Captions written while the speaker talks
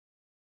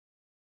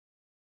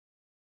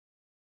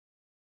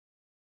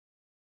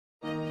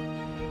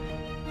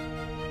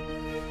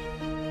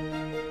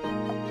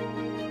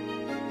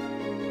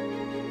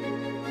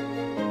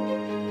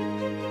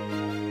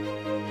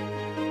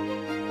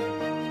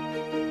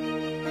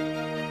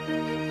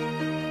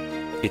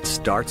It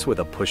starts with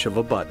a push of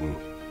a button.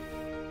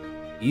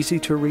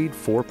 Easy-to-read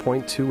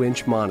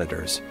 4.2-inch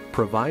monitors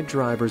provide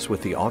drivers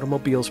with the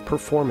automobile's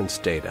performance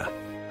data.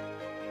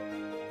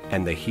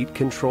 And the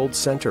heat-controlled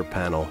center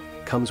panel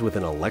comes with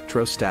an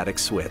electrostatic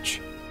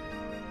switch.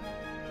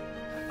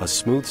 A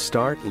smooth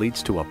start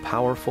leads to a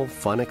powerful,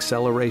 fun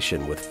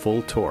acceleration with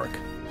full torque,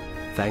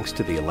 thanks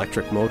to the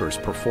electric motor's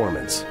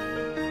performance.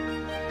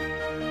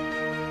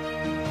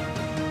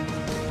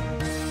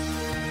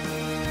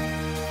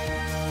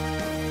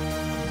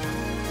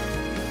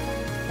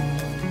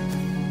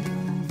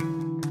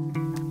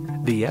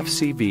 The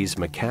FCV's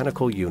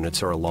mechanical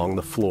units are along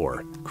the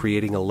floor,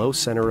 creating a low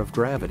center of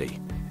gravity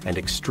and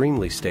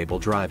extremely stable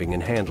driving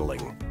and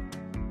handling.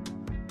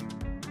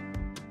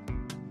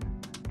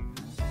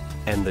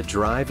 And the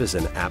drive is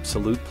an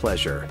absolute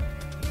pleasure.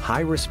 High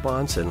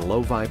response and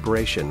low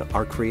vibration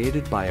are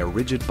created by a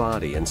rigid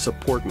body and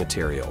support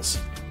materials.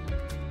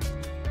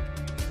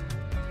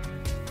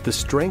 The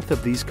strength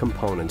of these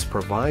components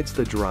provides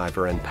the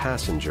driver and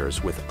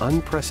passengers with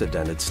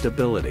unprecedented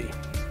stability.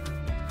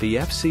 The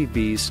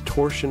FCV's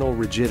torsional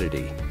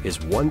rigidity is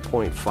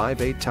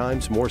 1.58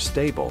 times more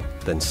stable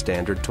than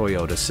standard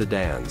Toyota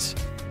sedans.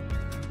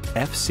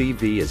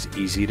 FCV is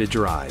easy to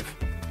drive.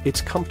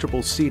 Its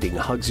comfortable seating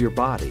hugs your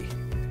body.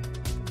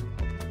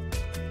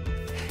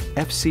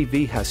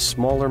 FCV has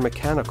smaller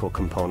mechanical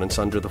components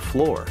under the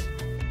floor.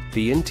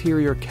 The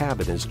interior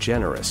cabin is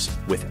generous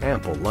with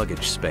ample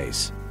luggage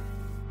space.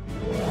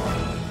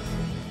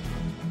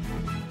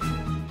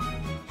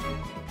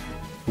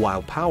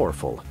 While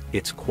powerful,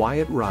 its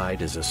quiet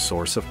ride is a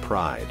source of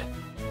pride.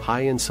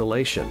 High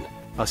insulation,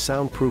 a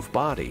soundproof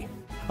body,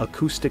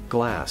 acoustic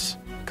glass,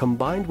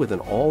 combined with an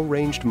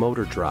all-ranged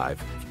motor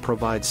drive,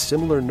 provides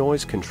similar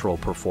noise control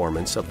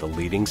performance of the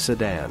leading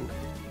sedan.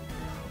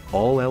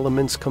 All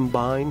elements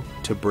combine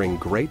to bring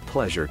great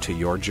pleasure to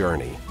your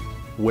journey,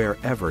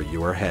 wherever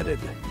you are headed.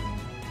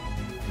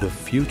 The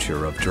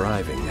future of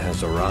driving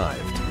has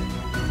arrived.